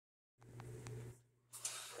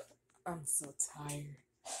I'm so tired.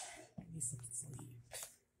 I need some sleep.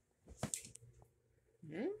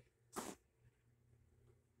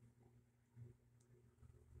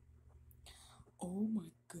 Oh my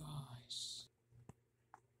gosh.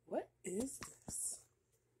 What is this?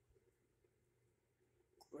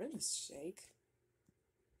 Grimace shake?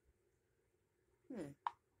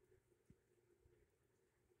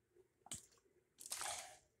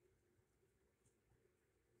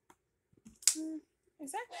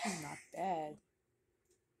 It's actually not bad.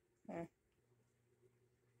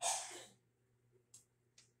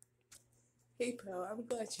 Hey, Poe, I'm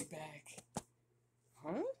glad you're back.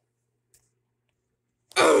 Huh?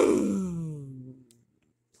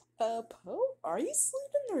 Poe, are you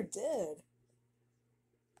sleeping or dead?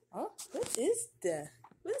 Huh? What is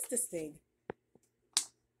this thing?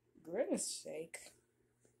 Grimace shake?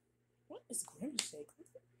 What is Grimace shake?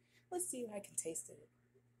 Let's see if I can taste it.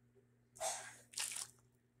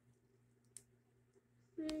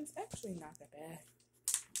 It's actually not that bad.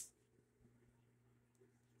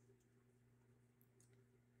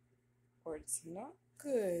 Or it's not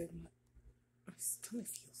good. My stomach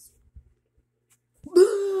feels.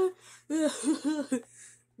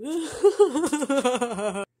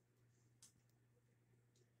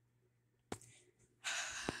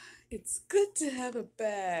 It's good to have a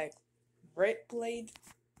bag, right, Blade?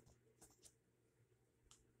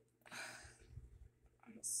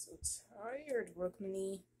 I'm so tired,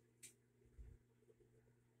 Rukhmini.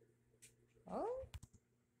 Huh?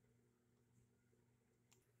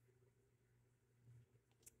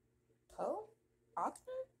 Poe?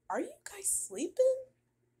 Akna? Are you guys sleeping?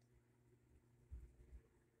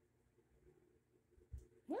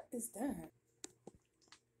 What is that?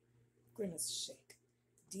 Grimace shake.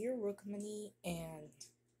 Dear Rukhmini and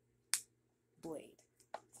Blade.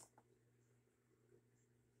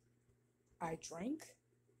 I drank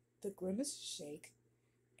the Grimace shake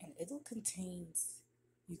and it'll contains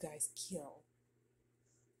you guys kill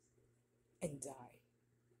and die.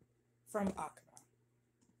 From Akna.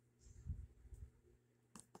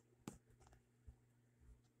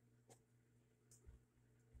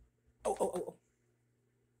 Oh.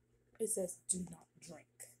 It says do not drink.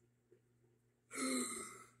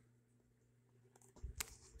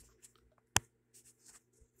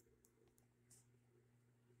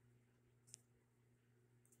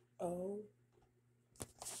 Oh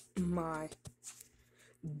my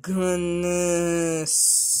goodness.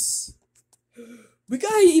 We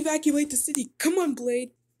gotta evacuate the city. Come on,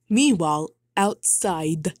 Blade. Meanwhile,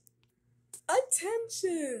 outside.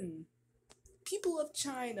 Attention! People of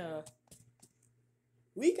China.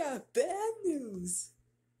 We got bad news.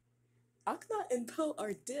 Akna and Poe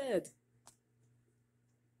are dead.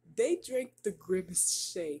 They drank the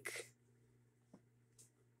Grimace shake.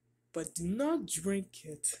 But do not drink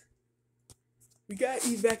it. We gotta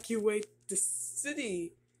evacuate the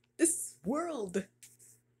city. This world.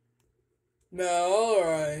 No,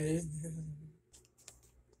 alright.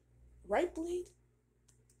 Right, Blade?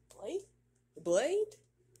 Blade?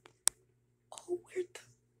 Oh, where the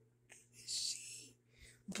is she?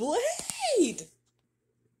 Blade!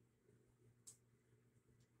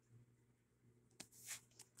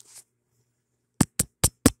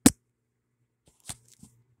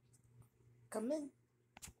 Come in.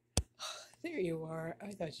 There you are.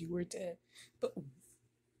 I thought you were dead. But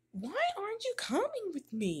why aren't you coming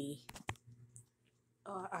with me?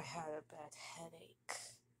 I had a bad headache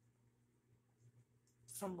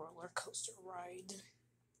from roller coaster ride.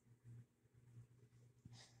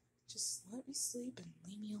 Just let me sleep and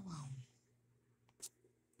leave me alone.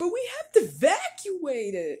 But we have to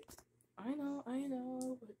evacuate it! I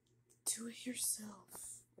know, but do it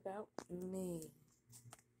yourself without me.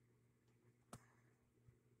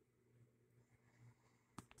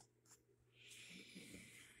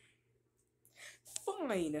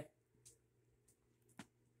 Fine.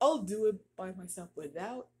 I'll do it by myself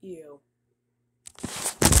without you.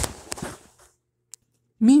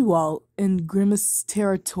 Meanwhile, in Grimace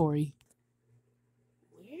territory.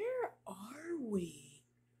 Where are we?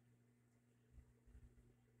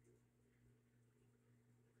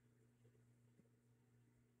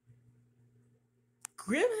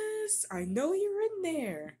 Grimace, I know you're in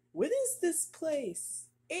there. What is this place?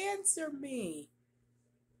 Answer me.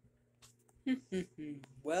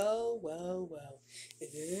 Well. It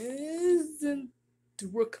isn't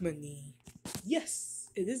Rukhmini. Yes,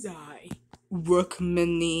 it is I.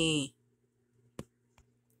 Rukhmini.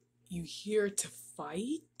 You here to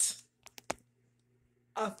fight?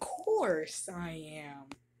 Of course I am.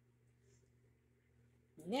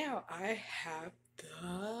 Now I have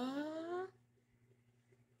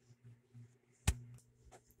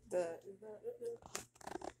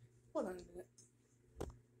Hold on a minute.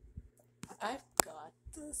 I've got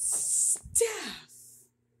the staff.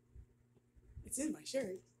 It's in my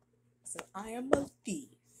shirt. So I am a thief.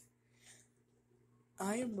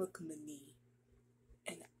 I am Rukhmini.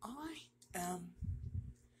 And I am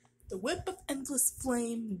the whip of endless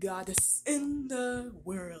flame goddess in the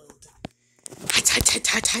world.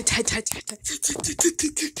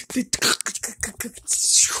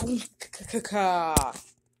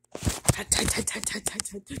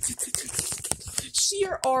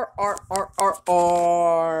 Sheer R.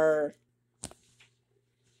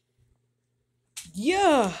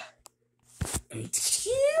 Yeah.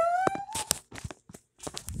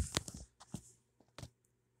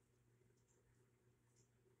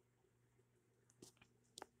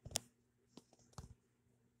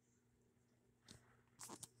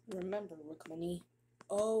 Remember, Rukhmini,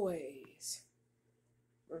 always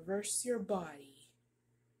reverse your body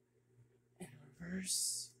and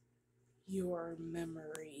reverse your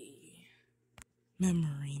memory.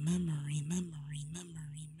 Memory.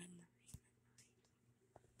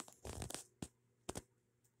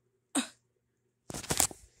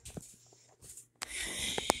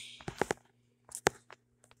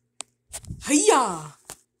 Hiya!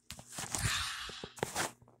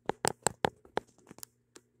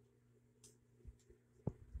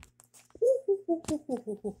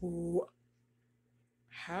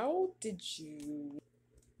 How did you...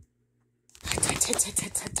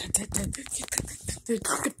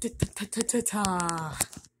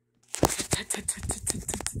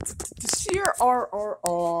 Sheer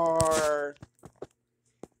R.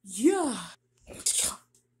 Yeah.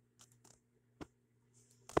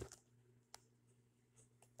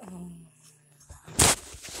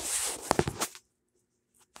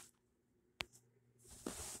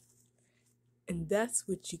 And that's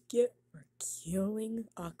what you get for killing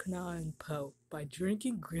Akna and Poe by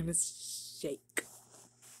drinking Grimace shake.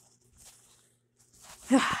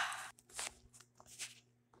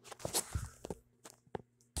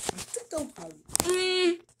 Go home.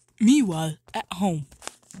 Meanwhile, at home.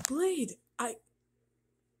 Blade,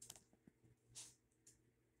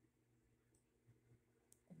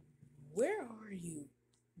 Where are you?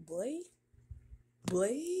 Blade,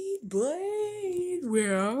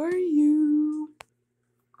 where are you?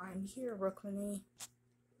 I'm here, Rukhmini.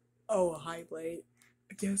 Oh, hi, Blade.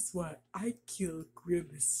 Guess what? I killed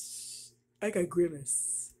Grimace. I got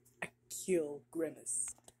Grimace. I killed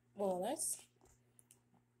Grimace. Well,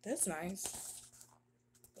 that's nice.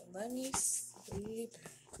 But let me sleep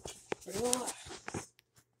and relax.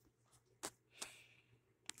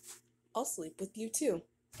 I'll sleep with you too.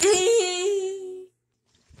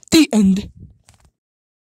 The end.